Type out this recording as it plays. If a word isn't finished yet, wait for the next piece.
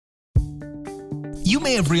You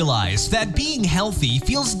may have realized that being healthy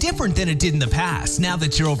feels different than it did in the past now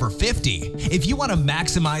that you're over 50. If you want to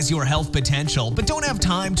maximize your health potential but don't have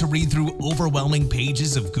time to read through overwhelming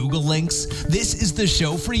pages of Google links, this is the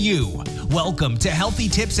show for you. Welcome to Healthy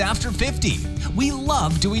Tips After 50. We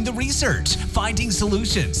love doing the research, finding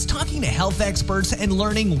solutions, talking to health experts, and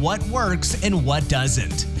learning what works and what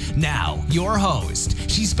doesn't. Now, your host.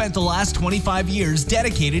 She spent the last 25 years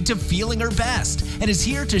dedicated to feeling her best and is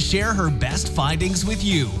here to share her best findings with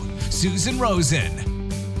you. Susan Rosen.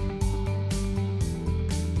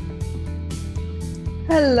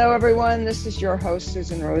 Hello, everyone. This is your host,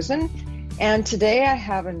 Susan Rosen. And today I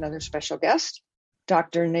have another special guest,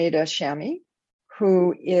 Dr. Neda Shami,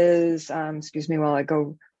 who is, excuse me while I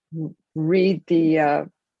go read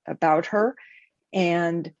about her.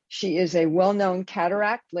 And she is a well-known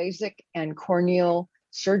cataract, LASIK, and corneal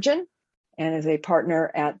surgeon, and is a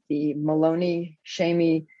partner at the Maloney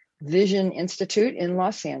Shami Vision Institute in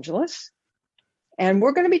Los Angeles. And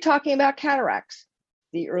we're going to be talking about cataracts,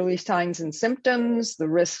 the early signs and symptoms, the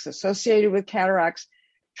risks associated with cataracts,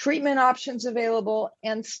 treatment options available,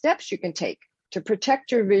 and steps you can take to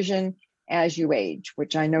protect your vision as you age,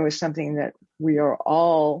 which I know is something that we are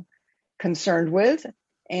all concerned with,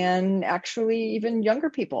 and actually even younger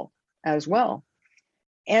people as well.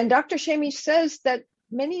 And Dr. Shami says that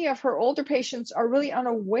many of her older patients are really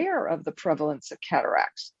unaware of the prevalence of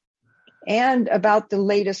cataracts and about the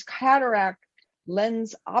latest cataract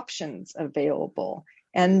lens options available.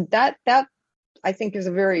 And that I think is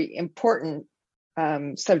a very important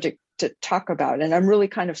subject to talk about. And I'm really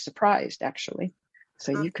kind of surprised, actually.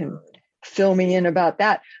 So you can fill me in about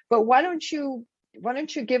that. But why don't you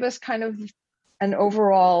give us kind of an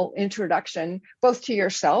overall introduction, both to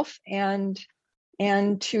yourself and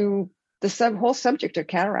to the whole subject of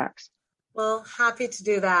cataracts? Well, happy to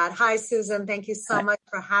do that. Hi, Susan. Thank you so much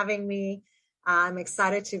for having me. I'm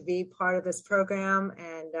excited to be part of this program,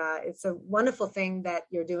 and it's a wonderful thing that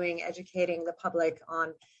you're doing, educating the public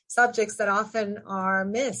on subjects that often are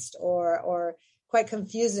missed or quite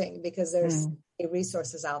confusing because there's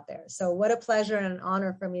resources out there. So what a pleasure and an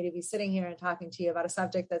honor for me to be sitting here and talking to you about a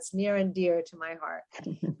subject that's near and dear to my heart.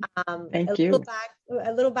 Thank you.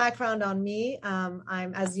 A little background on me. I'm,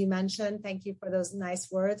 as you mentioned, thank you for those nice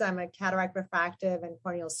words. I'm a cataract refractive and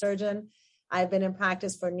corneal surgeon. I've been in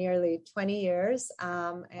practice for nearly 20 years,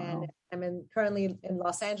 and I'm currently in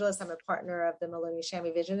Los Angeles. I'm a partner of the Maloney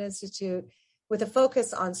Shami Vision Institute with a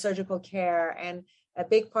focus on surgical care, and a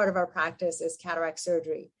big part of our practice is cataract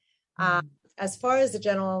surgery. As far as the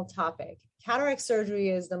general topic, cataract surgery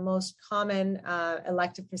is the most common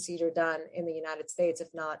elective procedure done in the United States, if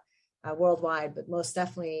not worldwide, but most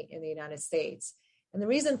definitely in the United States. And the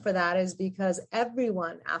reason for that is because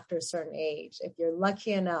everyone after a certain age, if you're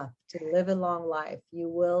lucky enough to live a long life, you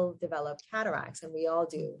will develop cataracts, and we all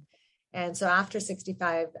do. And so after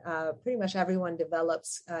 65, pretty much everyone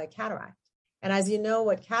develops cataract. And as you know,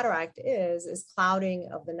 what cataract is clouding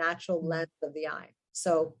of the natural lens of the eye.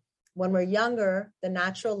 So when we're younger, the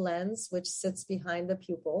natural lens, which sits behind the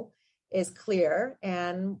pupil, is clear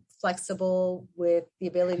and flexible with the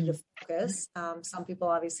ability to focus. Some people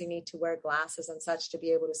obviously need to wear glasses and such to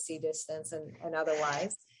be able to see distance and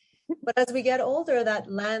otherwise. But as we get older, that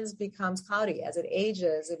lens becomes cloudy. As it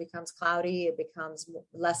ages, it becomes cloudy, it becomes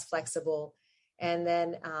less flexible, and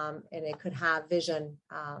then and it could have vision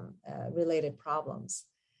related problems.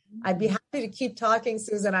 I'd be happy to keep talking,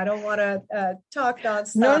 Susan. I don't want to talk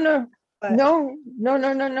nonstop.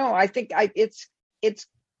 No. I think it's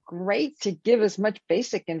great to give as much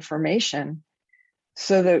basic information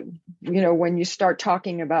so that, when you start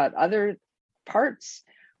talking about other parts,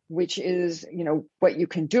 which is, what you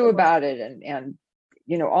can do about it and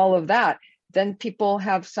all of that, then people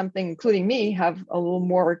have something, including me, have a little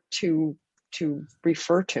more to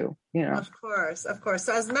refer to, Of course.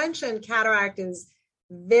 So as mentioned, cataract is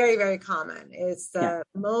very, very common. It's the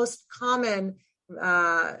most common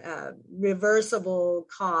reversible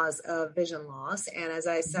cause of vision loss. And as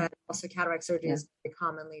I said, also cataract surgery is very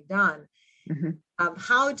commonly done.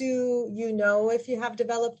 How do you know if you have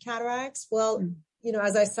developed cataracts? Well,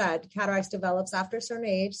 as I said, cataracts develops after a certain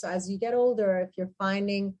age. So as you get older, if you're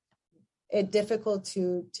finding it difficult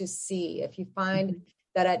to see, if you find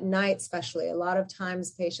that at night, especially, a lot of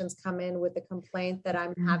times patients come in with the complaint that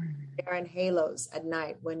I'm having glare and halos at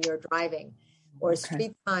night when you're driving, or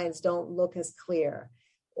street signs don't look as clear,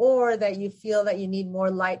 or that you feel that you need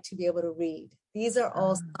more light to be able to read. These are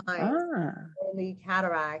all signs of early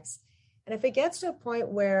cataracts. And if it gets to a point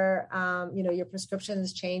where, your prescription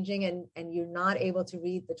is changing and you're not able to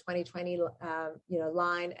read the 20/20,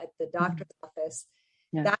 line at the doctor's office,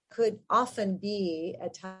 that could often be a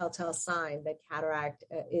telltale sign that cataract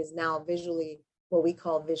is now visually, what we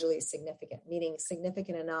call visually significant, meaning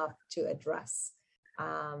significant enough to address.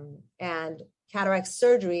 And cataract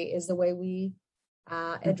surgery is the way we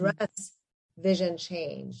address vision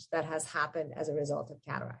change that has happened as a result of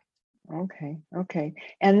cataract. Okay.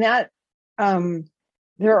 And that,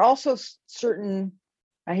 there are also certain,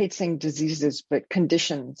 I hate saying diseases, but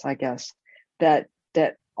conditions, I guess, that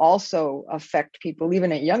also affect people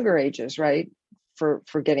even at younger ages, right? For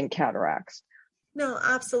getting cataracts. No,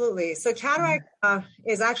 absolutely. So cataract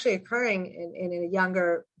is actually occurring in a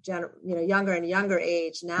younger and younger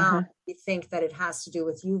age. Now we think that it has to do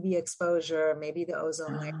with UV exposure, maybe the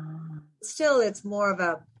ozone layer. Still, it's more of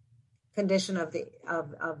a condition of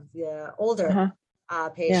the older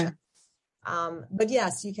patients. But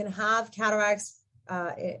yes, you can have cataracts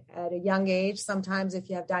at a young age. Sometimes if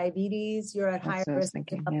you have diabetes, you're at higher risk of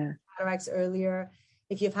cataracts earlier.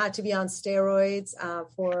 If you've had to be on steroids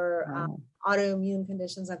for autoimmune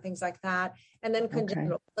conditions and things like that. And then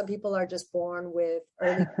congenital. Some people are just born with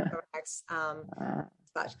early cataracts.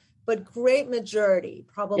 But great majority,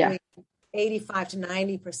 probably 85 to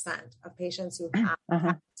 90% of patients who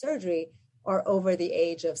have surgery are over the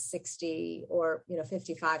age of 60 or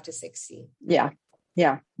 55 to 60. Yeah.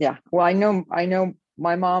 Well, I know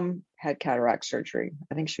my mom had cataract surgery.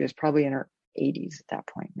 I think she was probably in her 80s at that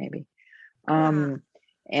point, maybe.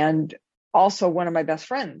 And also one of my best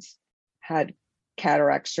friends had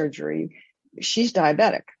cataract surgery. She's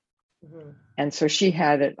diabetic. And so she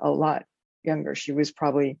had it a lot younger. She was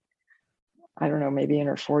probably, I don't know, maybe in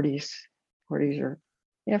her 40s or 40s,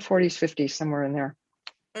 50s, somewhere in there.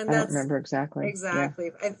 And I don't remember exactly.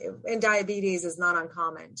 Exactly. Yeah. And diabetes is not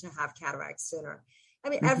uncommon to have cataracts sooner. I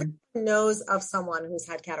mean, everyone knows of someone who's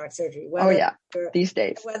had cataract surgery. These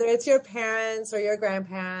days. Whether it's your parents or your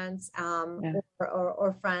grandparents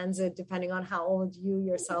or friends, depending on how old you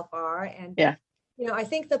yourself are. And, I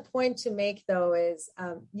think the point to make, though, is,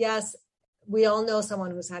 yes, we all know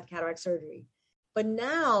someone who's had cataract surgery. But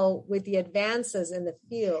now, with the advances in the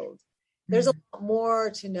field, there's a lot more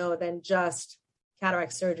to know than just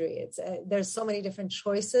cataract surgery. There's so many different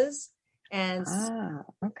choices and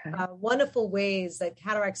wonderful ways that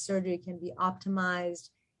cataract surgery can be optimized,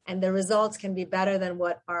 and the results can be better than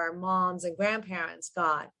what our moms and grandparents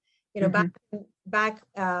got. Back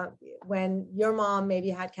when your mom maybe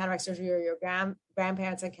had cataract surgery or your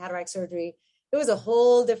grandparents had cataract surgery, it was a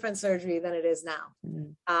whole different surgery than it is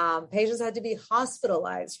now. Patients had to be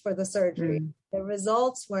hospitalized for the surgery. The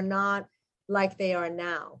results were not like they are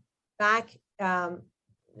now. Back 10,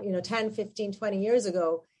 15, 20 years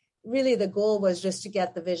ago, really the goal was just to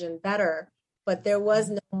get the vision better, but there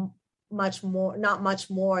was not much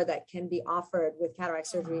more that can be offered with cataract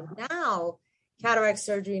surgery. Now, cataract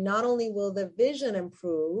surgery, not only will the vision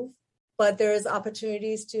improve, but there's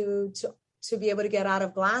opportunities to be able to get out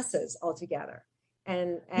of glasses altogether.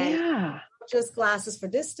 And not just glasses for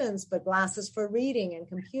distance, but glasses for reading and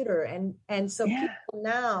computer. And so people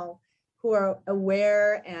now who are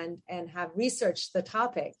aware and have researched the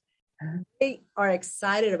topic, they are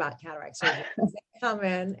excited about cataract surgery. They come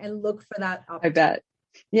in and look for that opportunity. I bet.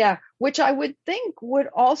 Yeah, which I would think would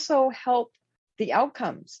also help the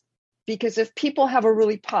outcomes, because if people have a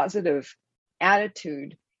really positive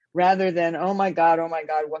attitude rather than, oh my God,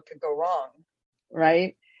 what could go wrong,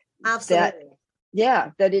 right? Absolutely.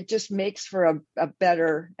 That it just makes for a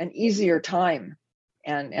better, an easier time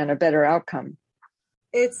and a better outcome.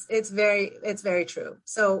 It's very true.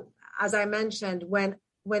 So as I mentioned, when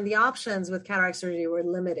the options with cataract surgery were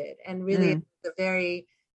limited, and really the very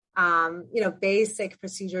basic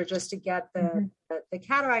procedure just to get the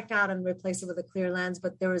cataract out and replace it with a clear lens,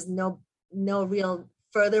 but there was no real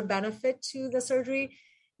further benefit to the surgery,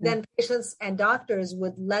 then patients and doctors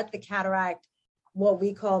would let the cataract, what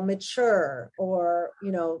we call mature, or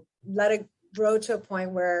let it grow to a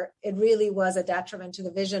point where it really was a detriment to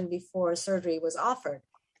the vision before surgery was offered.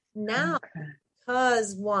 Now,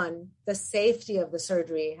 because the safety of the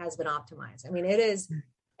surgery has been optimized. I mean, it is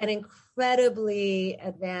an incredibly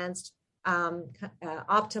advanced,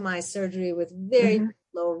 optimized surgery with very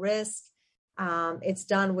low risk. It's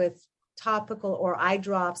done with topical or eye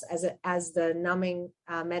drops as the numbing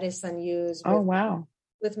medicine used.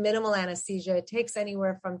 With minimal anesthesia. It takes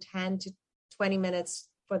anywhere from 10 to 20 minutes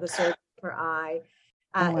for the surgery per eye.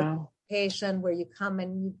 Patient where you come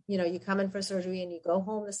in, you come in for surgery and you go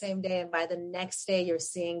home the same day, and by the next day you're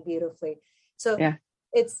seeing beautifully. So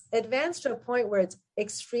it's advanced to a point where it's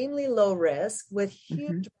extremely low risk with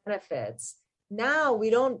huge benefits. Now we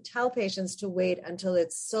don't tell patients to wait until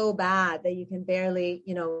it's so bad that you can barely,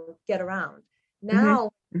 get around.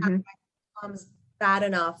 Now it becomes bad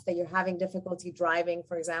enough that you're having difficulty driving,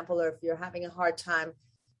 for example, or if you're having a hard time,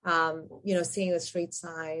 seeing the street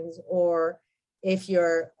signs, or if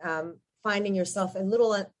you're finding yourself a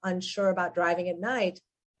little unsure about driving at night,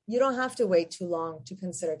 you don't have to wait too long to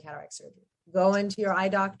consider cataract surgery. Go into your eye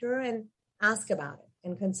doctor and ask about it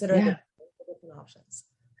and consider the different options.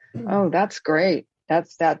 Oh, that's great.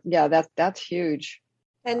 That's huge.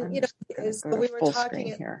 And so we were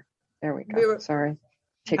talking here. There we go. Sorry.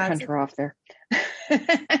 Take Hunter off there.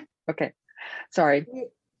 Okay. Sorry.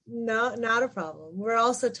 No, not a problem. We're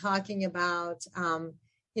also talking about,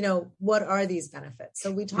 what are these benefits?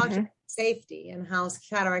 So we talked about safety and how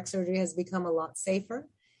cataract surgery has become a lot safer.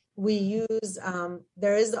 We use,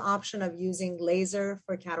 there is the option of using laser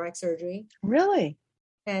for cataract surgery. Really?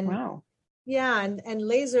 And wow. Yeah. And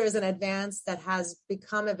laser is an advance that has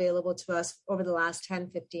become available to us over the last 10,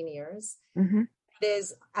 15 years. Mm-hmm. It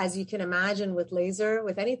is, as you can imagine with laser,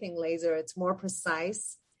 with anything laser, it's more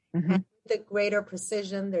precise. Mm-hmm. And the greater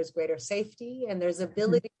precision, there's greater safety, and there's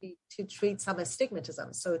ability to treat some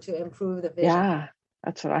astigmatism. So to improve the vision. Yeah,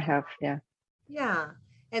 that's what I have. Yeah. Yeah.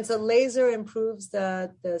 And so laser improves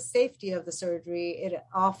the safety of the surgery. It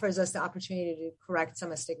offers us the opportunity to correct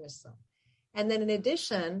some astigmatism. And then in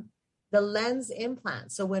addition, the lens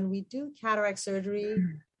implant. So when we do cataract surgery,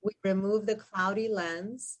 we remove the cloudy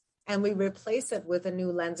lens and we replace it with a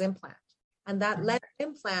new lens implant. And that lens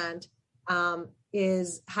implant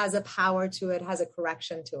has a power to it, has a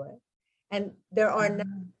correction to it. And there are a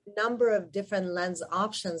number of different lens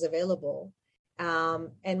options available.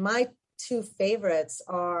 And my two favorites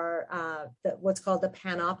are what's called the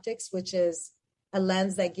PanOptix, which is a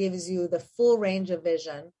lens that gives you the full range of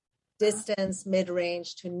vision, distance,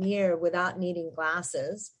 mid-range to near, without needing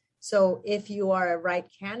glasses. So if you are a right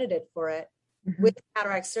candidate for it, with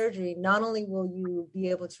cataract surgery, not only will you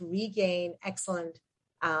be able to regain excellent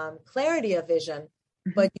clarity of vision,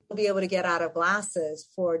 but you'll be able to get out of glasses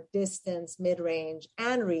for distance, mid-range,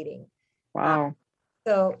 and reading. Wow.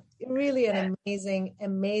 So really an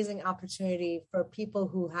amazing opportunity for people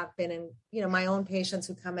who have been in, my own patients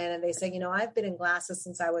who come in and they say, I've been in glasses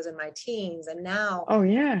since I was in my teens, and now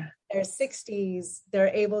their 60s, they're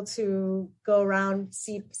able to go around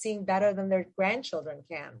seeing better than their grandchildren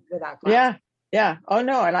can without glasses. Yeah. Oh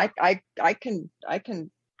no. And I can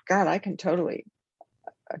totally,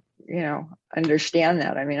 understand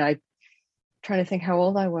that. I mean, I'm trying to think how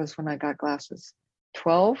old I was when I got glasses.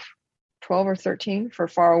 12 or 13 for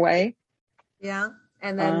far away. Yeah.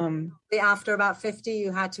 And then after about 50,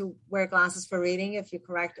 you had to wear glasses for reading, if you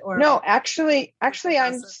correct, or no, actually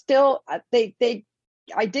I'm still, I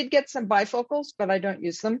did get some bifocals, but I don't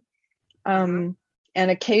use them. And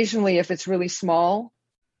occasionally if it's really small,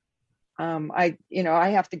 I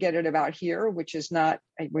have to get it about here, which is not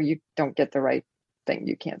where you don't get the right thing.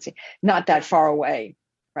 You can't see, not that far away.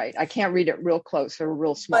 Right. I can't read it real close or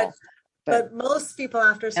real small. But most people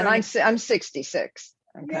after surgery, and I'm 66.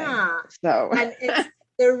 Okay? Yeah. So and it's,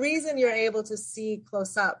 the reason you're able to see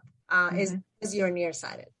close up is because you're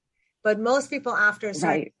nearsighted. But most people after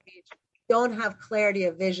surgery don't have clarity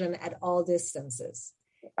of vision at all distances.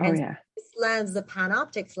 Oh, and this lens, the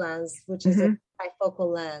PanOptix lens, which is a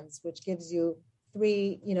trifocal lens, which gives you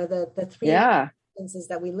three, the three distances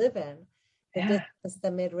that we live in, the distance,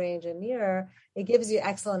 the mid-range, and near, it gives you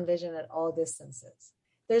excellent vision at all distances.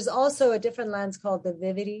 There's also a different lens called the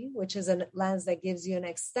Vivity, which is a lens that gives you an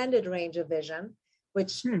extended range of vision,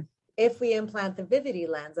 which if we implant the Vivity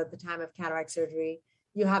lens at the time of cataract surgery,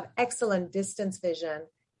 you have excellent distance vision,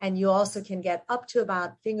 and you also can get up to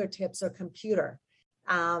about fingertips or computer.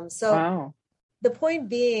 The point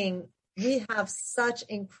being, we have such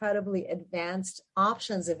incredibly advanced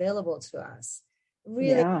options available to us,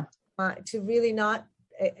 to really not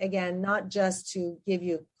just to give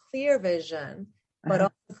you clear vision, but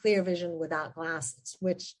also clear vision without glasses,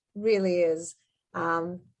 which really is,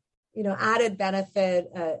 added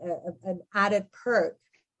benefit, an added perk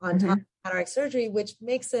on top of cataract surgery, which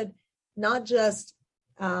makes it not just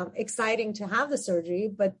exciting to have the surgery,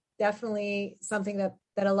 but definitely something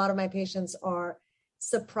that a lot of my patients are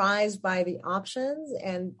surprised by the options,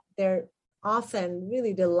 and they're often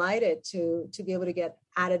really delighted to be able to get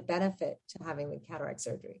added benefit to having the cataract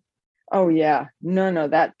surgery. Oh yeah, no,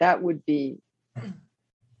 that would be.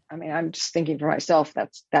 I mean, I'm just thinking for myself,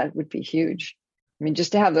 that would be huge. I mean,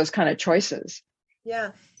 just to have those kind of choices.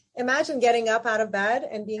 Yeah. Imagine getting up out of bed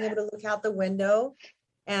and being able to look out the window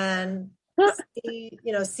and see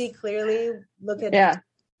clearly,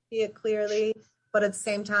 see it clearly, but at the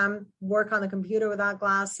same time, work on the computer without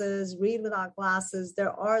glasses, read without glasses.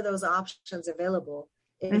 There are those options available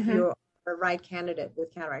if you're a right candidate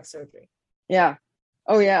with cataract surgery. Yeah.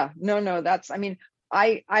 Oh yeah. No, that's, I mean,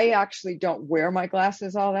 I actually don't wear my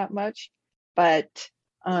glasses all that much, but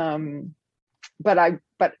I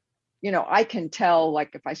can tell,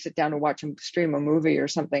 like if I sit down to watch and stream a movie or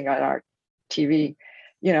something on our TV,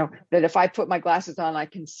 that if I put my glasses on, I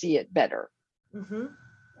can see it better. Mm-hmm.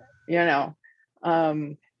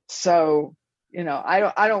 So,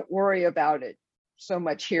 I don't worry about it so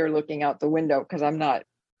much here looking out the window, because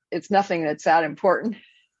it's nothing that's that important.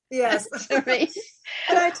 Yes. To me.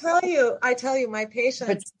 And I tell you, my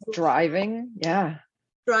patients. But driving, yeah.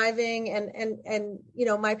 Driving and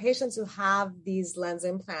my patients who have these lens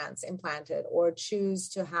implants implanted or choose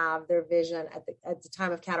to have their vision at the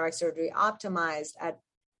time of cataract surgery optimized at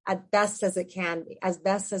best as it can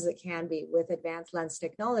be with advanced lens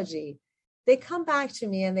technology, they come back to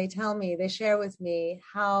me and they share with me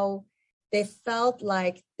how they felt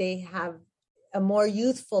like they have a more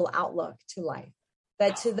youthful outlook to life.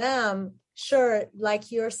 That to them, sure,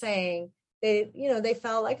 like you're saying, they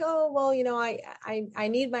felt like, oh, well, I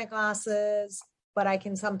need my glasses, but I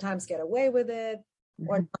can sometimes get away with it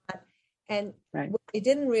or not. And what they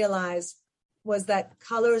didn't realize was that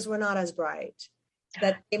colors were not as bright,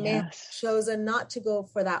 that they may have chosen not to go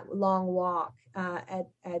for that long walk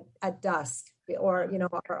at dusk or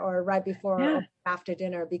right before or after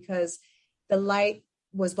dinner because the light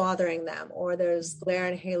was bothering them, or there's glare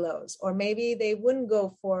and halos, or maybe they wouldn't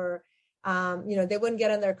go for they wouldn't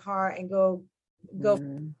get in their car and go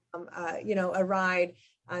a ride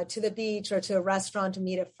to the beach or to a restaurant to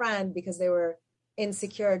meet a friend because they were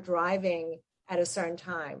insecure driving at a certain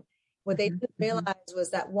time. What they didn't realize was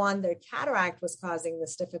that, one, their cataract was causing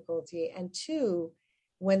this difficulty, and two,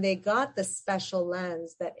 when they got the special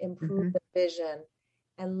lens that improved the vision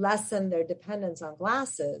and lessened their dependence on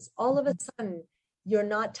glasses, all of a sudden you're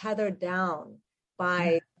not tethered down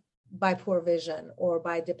by poor vision or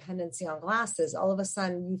by dependency on glasses. All of a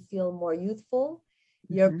sudden you feel more youthful.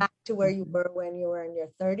 You're back to where you were when you were in your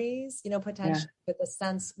 30s, potentially with a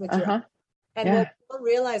sense with your, and what we don't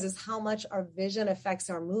realize is how much our vision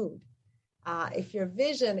affects our mood. If your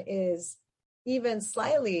vision is even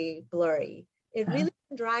slightly blurry, it really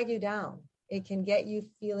can drag you down. It can get you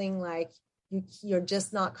feeling like you're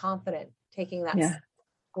just not confident taking that step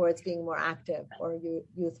towards being more active or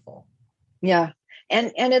youthful. Yeah.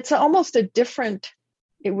 And it's almost a different,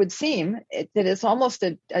 it would seem that it's almost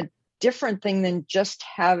a different thing than just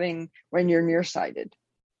having when you're nearsighted,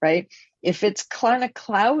 right? If it's kind of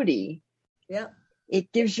cloudy,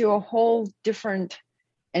 it gives you a whole different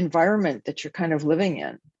environment that you're kind of living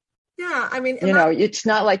in. Yeah. I mean, it's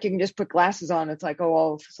not like you can just put glasses on. It's like, oh,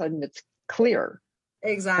 all of a sudden it's clear.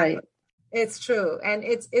 Exactly. Right? It's true. And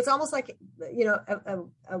it's almost like,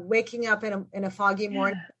 a waking up in a foggy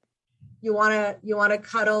morning. You want to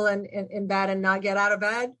cuddle in bed and not get out of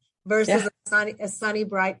bed versus a sunny,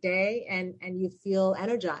 bright day. And you feel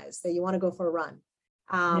energized that you want to go for a run.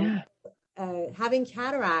 Having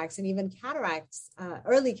cataracts and even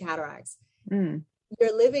early cataracts,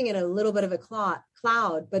 you're living in a little bit of a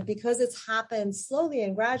cloud, but because it's happened slowly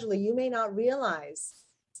and gradually, you may not realize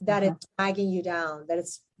that it's dragging you down, that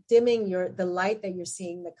it's dimming the light that you're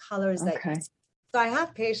seeing, the colors that you see. So I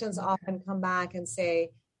have patients often come back and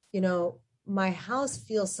say, my house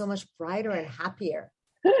feels so much brighter and happier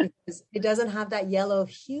because it doesn't have that yellow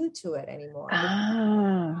hue to it anymore.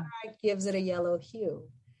 It gives it a yellow hue.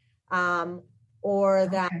 Or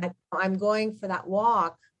that I'm going for that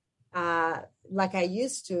walk like I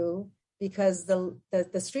used to because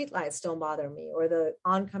the street lights don't bother me or the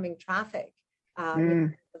oncoming traffic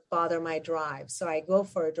bother my drive. So I go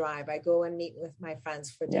for a drive. I go and meet with my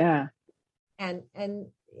friends for dinner. And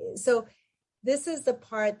so this is the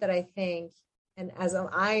part that I think, and as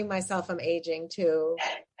I myself am aging too,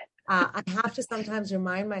 I have to sometimes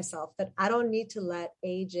remind myself that I don't need to let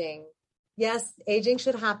aging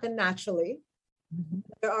should happen naturally.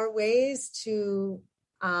 There are ways to,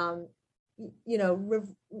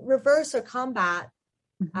 reverse or combat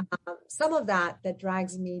some of that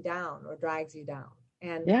drags me down or drags you down.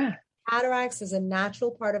 And cataracts is a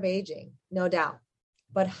natural part of aging, no doubt.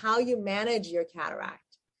 But how you manage your cataract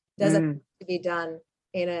doesn't have to be done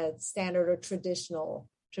in a standard or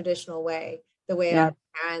traditional way, the way our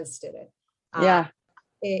parents did it.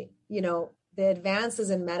 The advances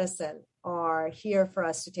in medicine are here for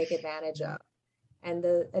us to take advantage of. And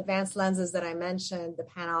the advanced lenses that I mentioned, the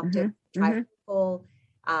PanOptix, trifocal,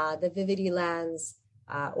 the Vivity lens,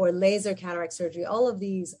 or laser cataract surgery, all of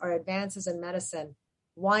these are advances in medicine.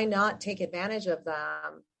 Why not take advantage of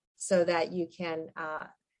them so that you can,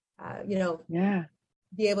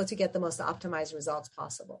 be able to get the most optimized results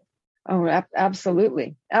possible? Oh,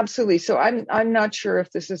 absolutely. Absolutely. So I'm not sure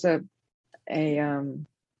if this is a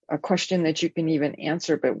a question that you can even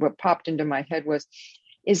answer, but what popped into my head was,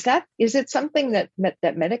 is it something that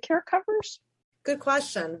Medicare covers? Good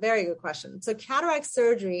question. Very good question. So cataract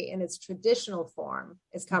surgery in its traditional form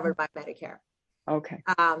is covered by Medicare. Okay.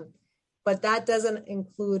 But that doesn't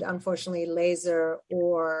include, unfortunately, laser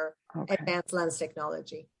or advanced lens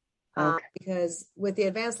technology. Because with the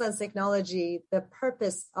advanced lens technology, the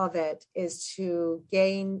purpose of it is to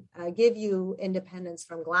give you independence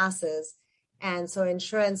from glasses. And so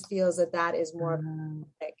insurance feels that is more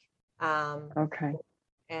okay.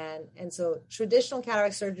 And so traditional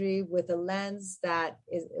cataract surgery with a lens that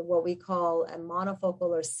is what we call a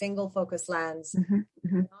monofocal or single focus lens,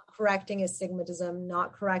 not correcting astigmatism,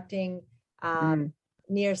 not correcting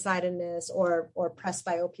nearsightedness or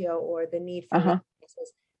presbyopia or the need for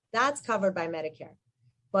glasses, that's covered by Medicare.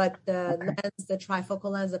 But the lens, the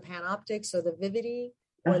trifocal lens, the PanOptix, so the Vivity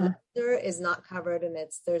or laser is not covered, and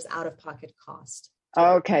there's out-of-pocket cost.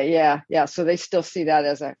 Okay, yeah. So they still see that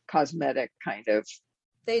as a cosmetic kind of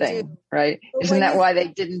thing, do, right? But isn't that why they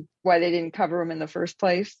didn't cover them in the first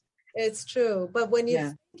place? It's true, but when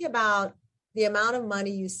you think about the amount of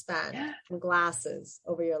money you spend on glasses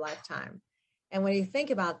over your lifetime, and when you think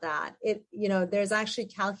about that, there's actually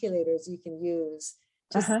calculators you can use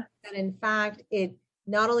to see that in fact it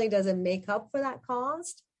not only does it make up for that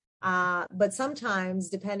cost, but sometimes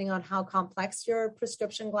depending on how complex your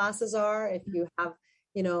prescription glasses are, if you have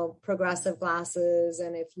progressive glasses,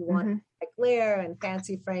 and if you want glare and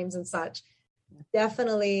fancy frames and such,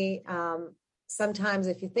 definitely sometimes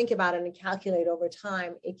if you think about it and calculate over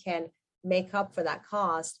time, it can make up for that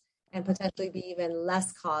cost and potentially be even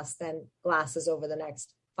less cost than glasses over the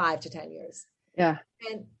next 5 to 10 years. Yeah.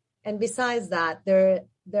 And besides that, there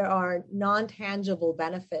are non-tangible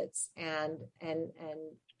benefits and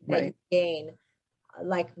that you gain,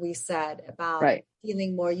 like we said, about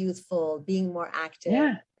feeling more youthful, being more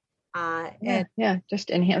active.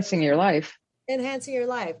 Just enhancing your life.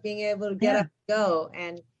 Being able to get up and go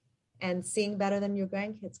and seeing better than your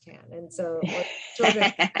grandkids can. And so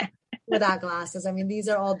children without glasses. I mean, these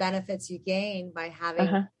are all benefits you gain by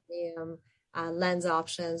having lens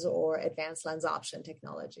options or advanced lens option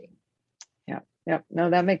technology. Yeah. No,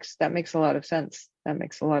 that makes a lot of sense.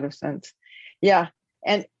 Yeah.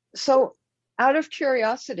 And so out of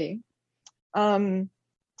curiosity,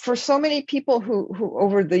 for so many people who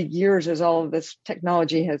over the years, as all of this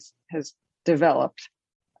technology has developed,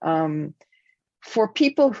 for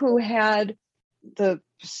people who had the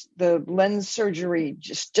lens surgery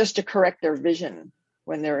just to correct their vision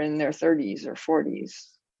when they're in their 30s or 40s,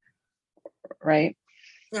 right?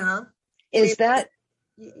 Is that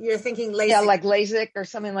you're thinking LASIK? Yeah, like LASIK or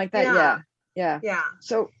something like that. Yeah.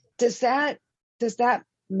 So does that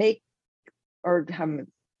make, or how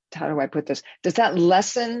do I put this? Does that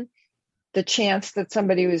lessen the chance that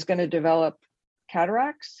somebody was going to develop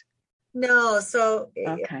cataracts? No. So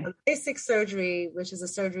LASIK surgery, which is a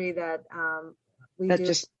surgery that we do,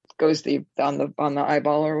 just goes on the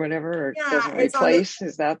eyeball or whatever, or doesn't replace.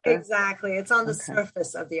 Is that exactly? It's on the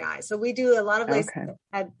surface of the eye. So we do a lot of LASIK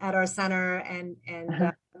at our center and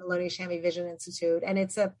the Melody Shammy Vision Institute, and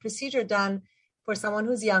it's a procedure done for someone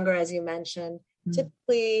who's younger, as you mentioned,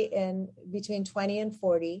 typically in between 20 and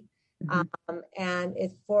 40, and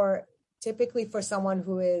it's typically for someone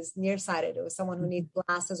who is nearsighted, or someone who needs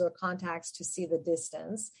glasses or contacts to see the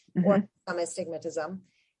distance, or some astigmatism.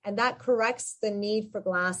 And that corrects the need for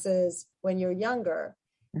glasses when you're younger,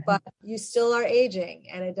 but you still are aging,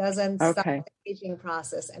 and it doesn't stop the aging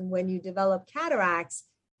process. And when you develop cataracts,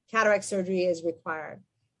 cataract surgery is required.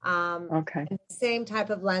 And the same type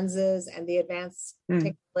of lenses and the advanced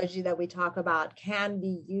technology that we talk about can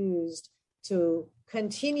be used to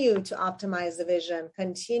continue to optimize the vision,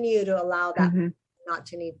 continue to allow that not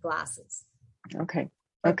to need glasses. Okay.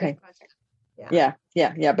 Yeah.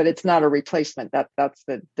 But it's not a replacement. That's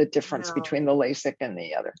the difference between the LASIK and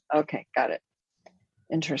the other. Okay. Got it.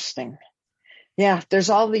 Interesting. Yeah. There's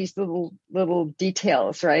all these little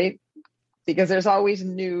details, right? Because there's always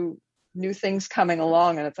new things coming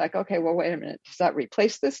along, and it's like, okay, well, wait a minute. Does that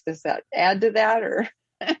replace this? Does that add to that? Or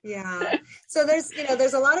yeah. So there's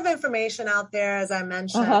a lot of information out there, as I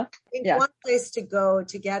mentioned. I think one place to go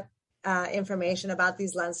to get information about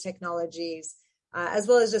these lens technologies, as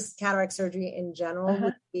well as just cataract surgery in general,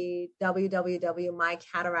 would be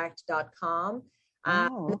www.mycataract.com. There's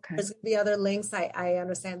going to be other links. I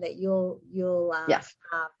understand that you'll have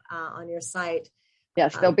on your site.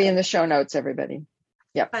 Yes, they'll be in the show notes, everybody.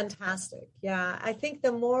 Yeah. Fantastic. Yeah. I think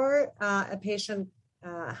the more a patient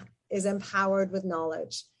is empowered with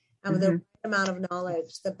knowledge, and with the right amount of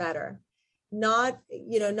knowledge, the better. Not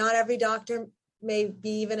every doctor may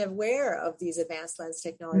be even aware of these advanced lens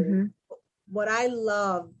technology. What I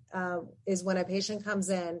love is when a patient comes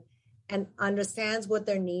in and understands what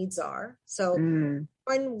their needs are. So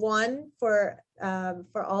one for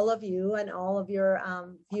all of you and all of your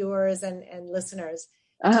viewers and listeners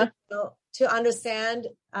to understand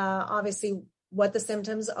obviously what the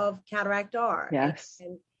symptoms of cataract are. Yes.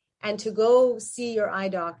 And to go see your eye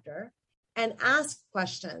doctor and ask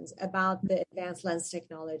questions about the advanced lens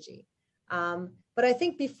technology. But I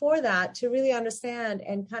think before that, to really understand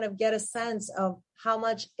and kind of get a sense of how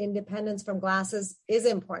much independence from glasses is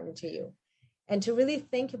important to you, and to really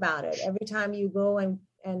think about it every time you go and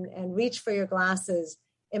reach for your glasses.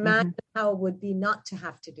 Imagine how it would be not to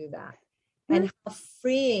have to do that, and how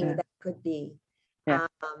freeing that could be.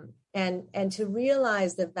 And to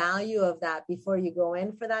realize the value of that before you go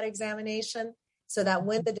in for that examination, so that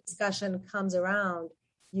when the discussion comes around,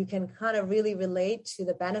 you can kind of really relate to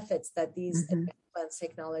the benefits that these advanced lens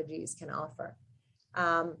technologies can offer.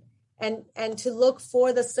 And to look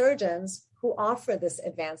for the surgeons who offer this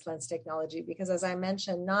advanced lens technology, because as I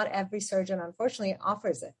mentioned, not every surgeon, unfortunately,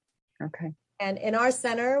 offers it. Okay. And in our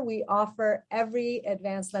center, we offer every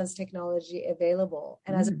advanced lens technology available.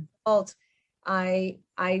 And as a result, I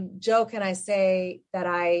joke and I say that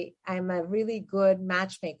I'm a really good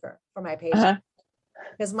matchmaker for my patients.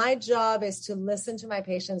 Because my job is to listen to my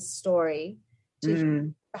patient's story, to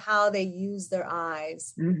hear how they use their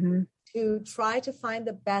eyes, to try to find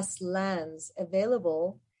the best lens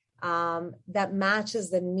available that matches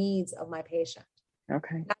the needs of my patient.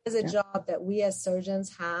 Okay. That is a job that we as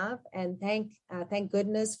surgeons have, and thank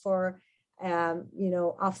goodness for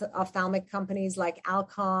ophthalmic companies like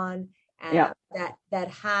Alcon that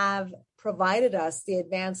have provided us the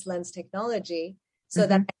advanced lens technology, so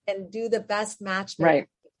that I can do the best matchmaking.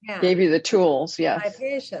 Right. Gave you the tools. Yes. My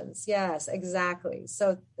patients. Yes, exactly.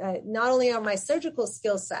 So not only are my surgical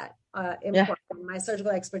skill set important, my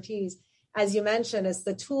surgical expertise, as you mentioned, is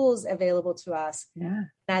the tools available to us. Yeah.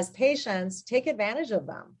 As patients, take advantage of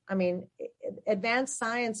them. I mean, advanced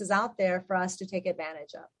science is out there for us to take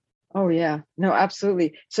advantage of. Oh yeah. No,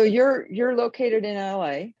 absolutely. So you're located in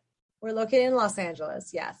LA. We're located in Los Angeles.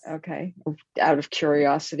 Yes. Okay. Out of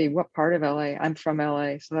curiosity, what part of LA? I'm from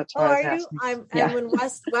LA, so that's why I was asking. I'm in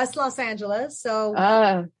West Los Angeles, so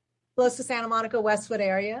close to Santa Monica, Westwood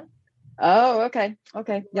area. Oh, okay.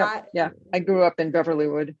 Okay. Yeah. I grew up in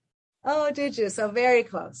Beverlywood. Oh, did you? So very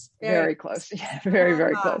close. Very close. Yeah, very,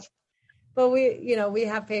 very close. But we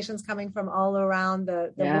have patients coming from all around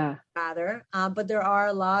the world, rather. But there are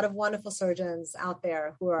a lot of wonderful surgeons out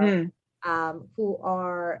there who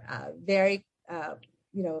are very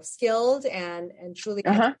skilled and truly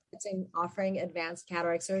in offering advanced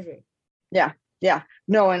cataract surgery. Yeah.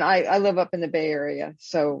 No, and I live up in the Bay Area,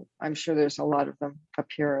 so I'm sure there's a lot of them up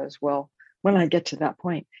here as well when I get to that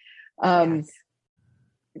point.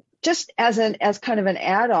 Just as kind of an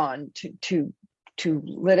add-on to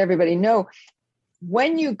let everybody know,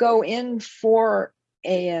 when you go in for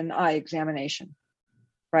an eye examination,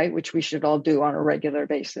 right, which we should all do on a regular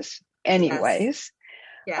basis anyways,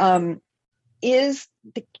 is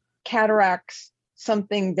the cataracts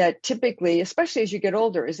something that typically, especially as you get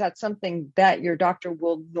older, is that something that your doctor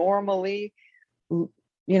will normally,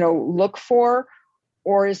 look for?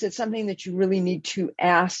 Or is it something that you really need to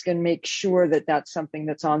ask and make sure that that's something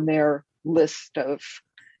that's on their list of,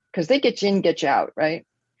 because they get you in, get you out, right?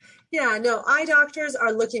 Yeah, no, eye doctors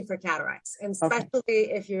are looking for cataracts, and especially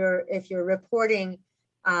if you're reporting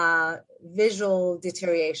visual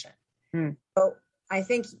deterioration. So I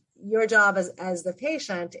think your job as the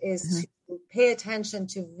patient is to pay attention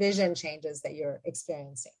to vision changes that you're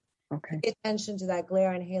experiencing. Okay. Pay attention to that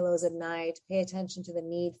glare and halos at night. Pay attention to the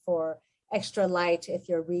need for extra light if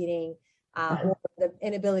you're reading, or the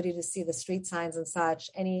inability to see the street signs and such.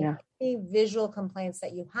 Any visual complaints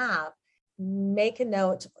that you have, make a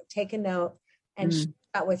note, take a note, and share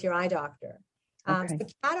that with your eye doctor. So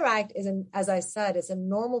cataract as I said, is a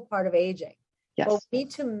normal part of aging. Yes. But we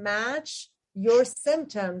need to match your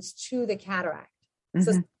symptoms to the cataract.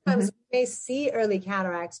 So sometimes we may see early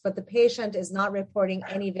cataracts, but the patient is not reporting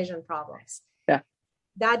any vision problems.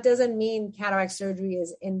 That doesn't mean cataract surgery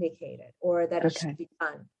is indicated or that it should be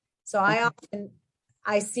done. So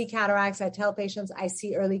I see cataracts. I tell patients I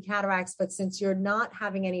see early cataracts, but since you're not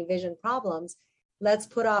having any vision problems, let's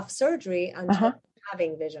put off surgery until you're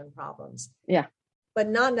having vision problems. Yeah. But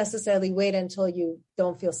not necessarily wait until you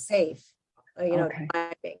don't feel safe,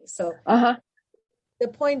 driving. So the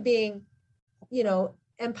point being,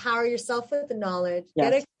 empower yourself with the knowledge,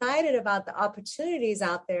 get excited about the opportunities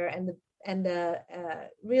out there and the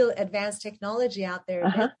real advanced technology out there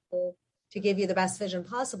to give you the best vision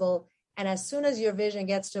possible, And as soon as your vision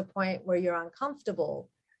gets to a point where you're uncomfortable,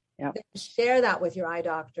 Yep. then share that with your eye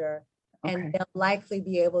doctor, and Okay. they'll likely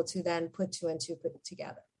be able to then put two and two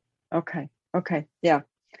together. Okay. Yeah.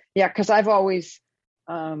 Cause I've always,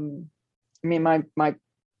 my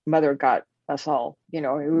mother got us all, we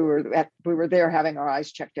were there having our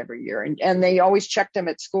eyes checked every year, and they always checked them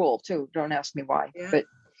at school too. Don't ask me why,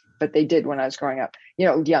 but they did when I was growing up,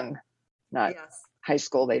 young, not high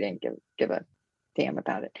school. They didn't give a damn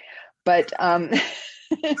about it, but,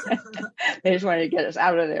 they just wanted to get us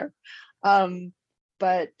out of there.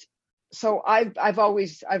 But so I've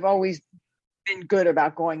always been good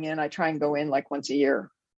about going in. I try and go in like once a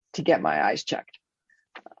year to get my eyes checked.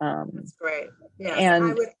 That's great. Yes, and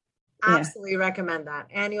I would absolutely recommend that.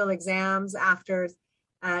 Annual exams after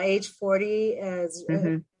age 40 is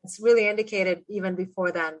it's really indicated even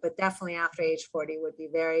before then, but definitely after age 40 would be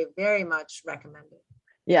very, very much recommended.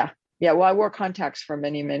 Yeah. Well, I wore contacts for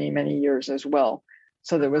many, many, many years as well.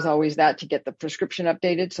 So there was always that to get the prescription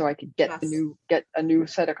updated so I could get a new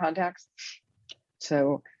set of contacts.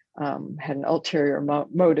 So had an ulterior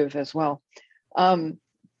motive as well.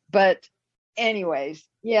 But anyways,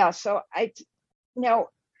 so now,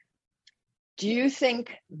 do you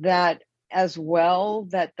think that as well,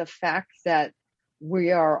 that the fact that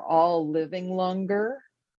we are all living longer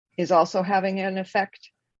is also having an effect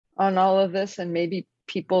on all of this? And maybe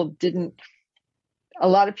a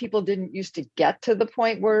lot of people didn't used to get to the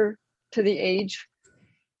point to the age,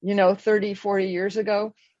 30, 40 years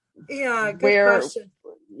ago. Yeah, good question.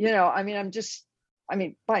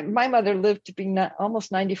 My mother lived to be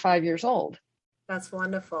almost 95 years old. That's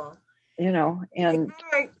wonderful. And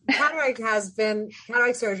cataract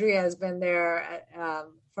surgery has been there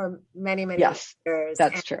for many, many years.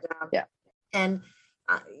 That's true. And,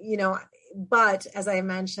 but as I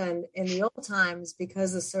mentioned, in the old times,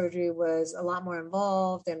 because the surgery was a lot more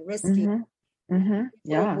involved and risky,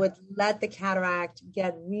 people would let the cataract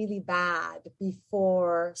get really bad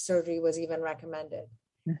before surgery was even recommended.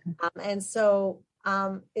 And so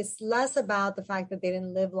it's less about the fact that they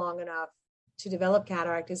didn't live long enough to develop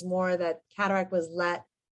cataract, is more that cataract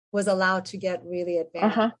was allowed to get really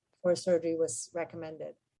advanced before surgery was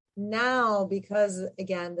recommended. Now, because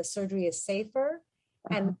again, the surgery is safer,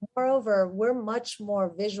 and moreover, we're much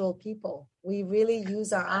more visual people. We really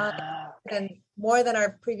use our eyes and more than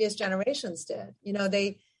our previous generations did.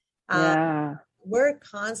 We're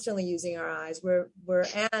constantly using our eyes. We're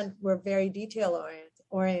very detail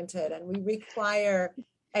oriented, and we require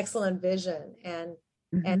excellent vision, and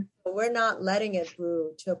we're not letting it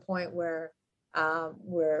brew to a point where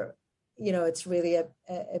it's really a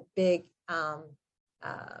big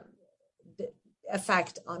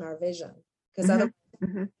effect on our vision, because otherwise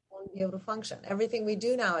we won't be able to function. Everything we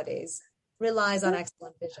do nowadays relies on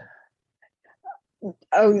excellent vision.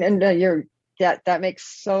 Oh, and that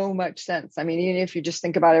makes so much sense. I mean, even if you just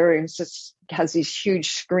think about it, everyone just has these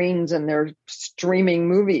huge screens and they're streaming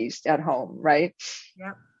movies at home, right?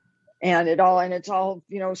 Yeah. And it's all,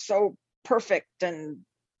 so perfect and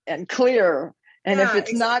clear. And if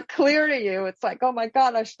it's not clear to you, it's like, oh my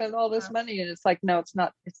God, I spent all this money. And it's like, no, it's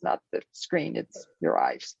not the screen, it's your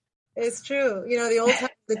eyes. It's true. The old time,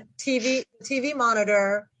 the TV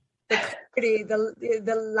monitor, the clarity,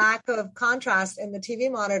 the lack of contrast in the TV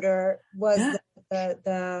monitor was the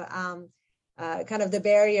kind of the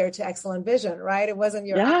barrier to excellent vision, right? It wasn't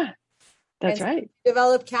your eye. That's right.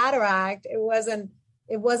 Developed cataract. It wasn't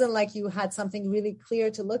like you had something really clear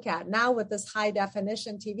to look at. Now with this high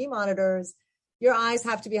definition TV monitors, your eyes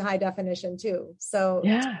have to be high definition too. So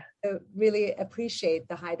to really appreciate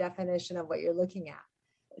the high definition of what you're looking at.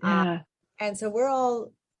 And so we're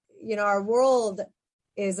all, our world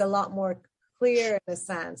is a lot more clear in a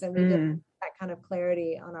sense, and we get that kind of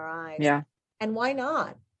clarity on our eyes. Yeah. And why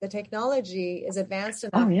not? The technology is advanced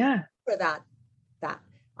enough for that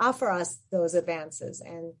offer us those advances,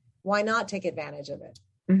 and why not take advantage of it?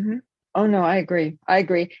 Oh no, I agree.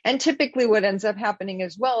 And typically what ends up happening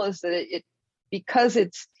as well is that because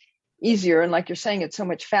it's easier, and like you're saying, it's so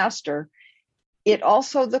much faster, it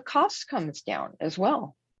also, the cost comes down as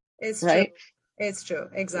well. It's right. True. It's true.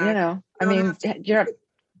 Exactly. You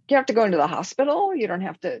have to go into the hospital. You don't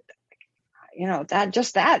have to,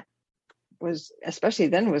 that was, especially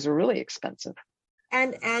then, was really expensive.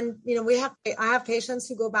 And I have patients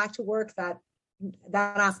who go back to work that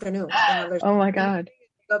afternoon. Oh my God.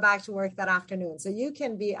 Go back to work that afternoon. So you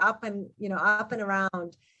can be up and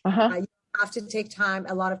around. You have to take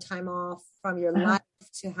a lot of time off from your life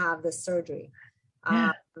to have this surgery.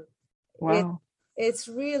 Wow. It's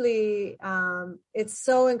really, it's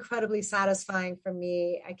so incredibly satisfying for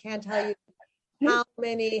me. I can't tell you how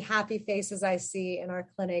many happy faces I see in our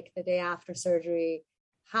clinic the day after surgery.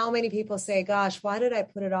 How many people say, gosh, why did I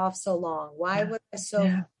put it off so long? Why was I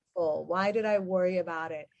so full? Why did I worry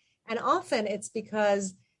about it? And often it's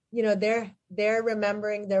because, they're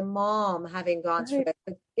remembering their mom having gone through it.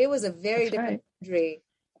 It was a very different surgery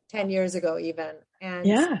 10 years ago even. And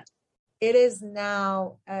it is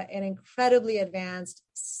now an incredibly advanced,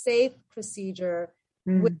 safe procedure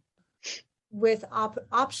with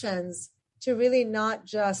options to really not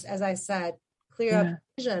just, as I said, clear up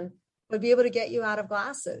vision, but be able to get you out of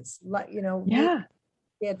glasses. The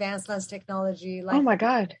advanced lens technology, like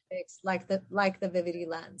like the Vivity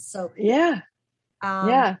lens. So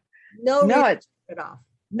no, it off.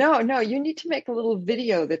 No, you need to make a little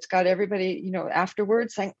video that's got everybody,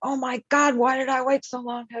 afterwards saying, "Oh my God, why did I wait so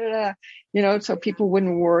long?" So people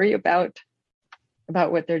wouldn't worry about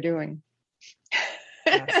what they're doing.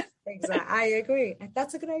 Yes, exactly. I agree.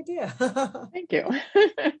 That's a good idea. Thank you.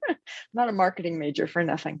 Not a marketing major for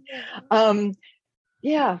nothing. Well,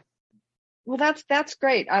 that's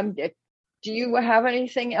great. Do you have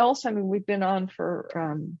anything else? I mean, we've been on for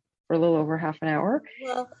a little over half an hour,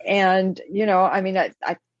 and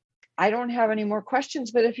I don't have any more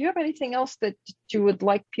questions. But if you have anything else that you would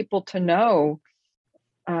like people to know,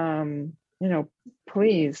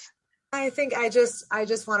 please. I think I just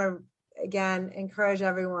want to again encourage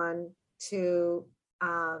everyone to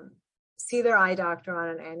see their eye doctor on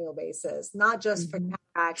an annual basis, not just for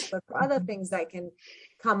cataracts, but for other things that can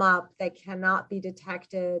come up that cannot be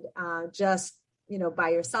detected just by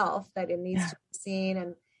yourself, that it needs to be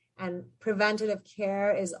seen, and preventative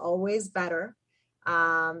care is always better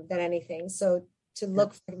than anything. So to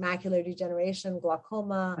look for macular degeneration,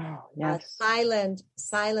 glaucoma, silent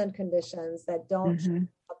conditions that don't show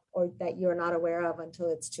up or that you're not aware of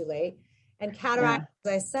until it's too late. And cataract,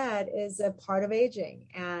 as I said, is a part of aging.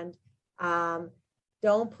 And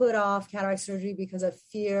don't put off cataract surgery because of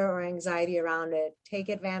fear or anxiety around it. Take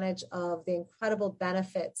advantage of the incredible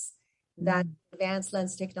benefits that advanced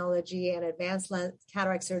lens technology and advanced lens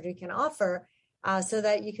cataract surgery can offer, so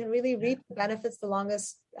that you can really reap the benefits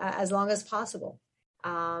as long as possible.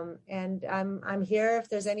 And I'm here. If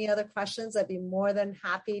there's any other questions, I'd be more than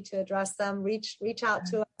happy to address them. Reach out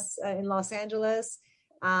to us in Los Angeles.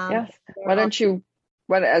 Why don't you,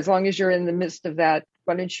 as long as you're in the midst of that,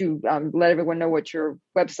 why don't you let everyone know what your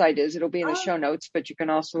website is? It'll be in the show notes, but you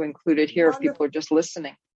can also include it here if people are just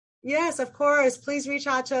listening. Yes, of course. Please reach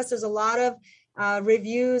out to us. There's a lot of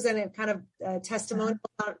reviews and kind of testimonials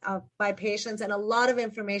by patients, and a lot of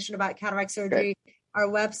information about cataract surgery. Good. Our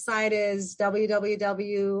website is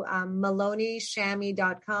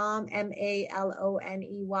www.maloneyshamie.com,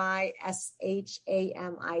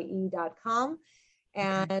 MALONEYSHAMIE.com.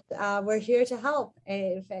 And we're here to help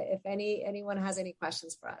if anyone has any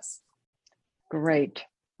questions for us. Great.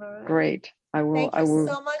 Right. Great. Thank you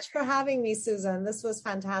so much for having me, Susan. This was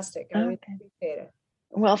fantastic. I really appreciate it.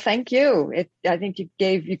 Well, thank you. I think you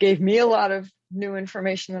gave me a lot of new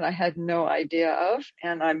information that I had no idea of,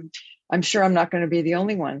 and I'm sure I'm not going to be the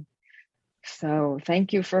only one. So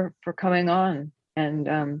thank you for coming on,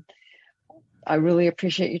 and I really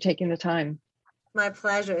appreciate you taking the time. My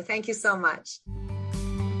pleasure. Thank you so much.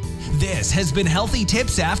 This has been Healthy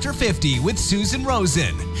Tips After 50 with Susan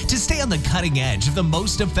Rosen. To stay on the cutting edge of the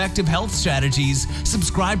most effective health strategies,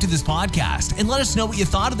 subscribe to this podcast and let us know what you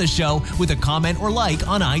thought of the show with a comment or like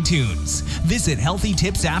on iTunes. Visit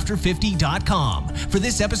healthytipsafter50.com for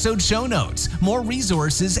this episode's show notes, more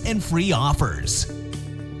resources, and free offers.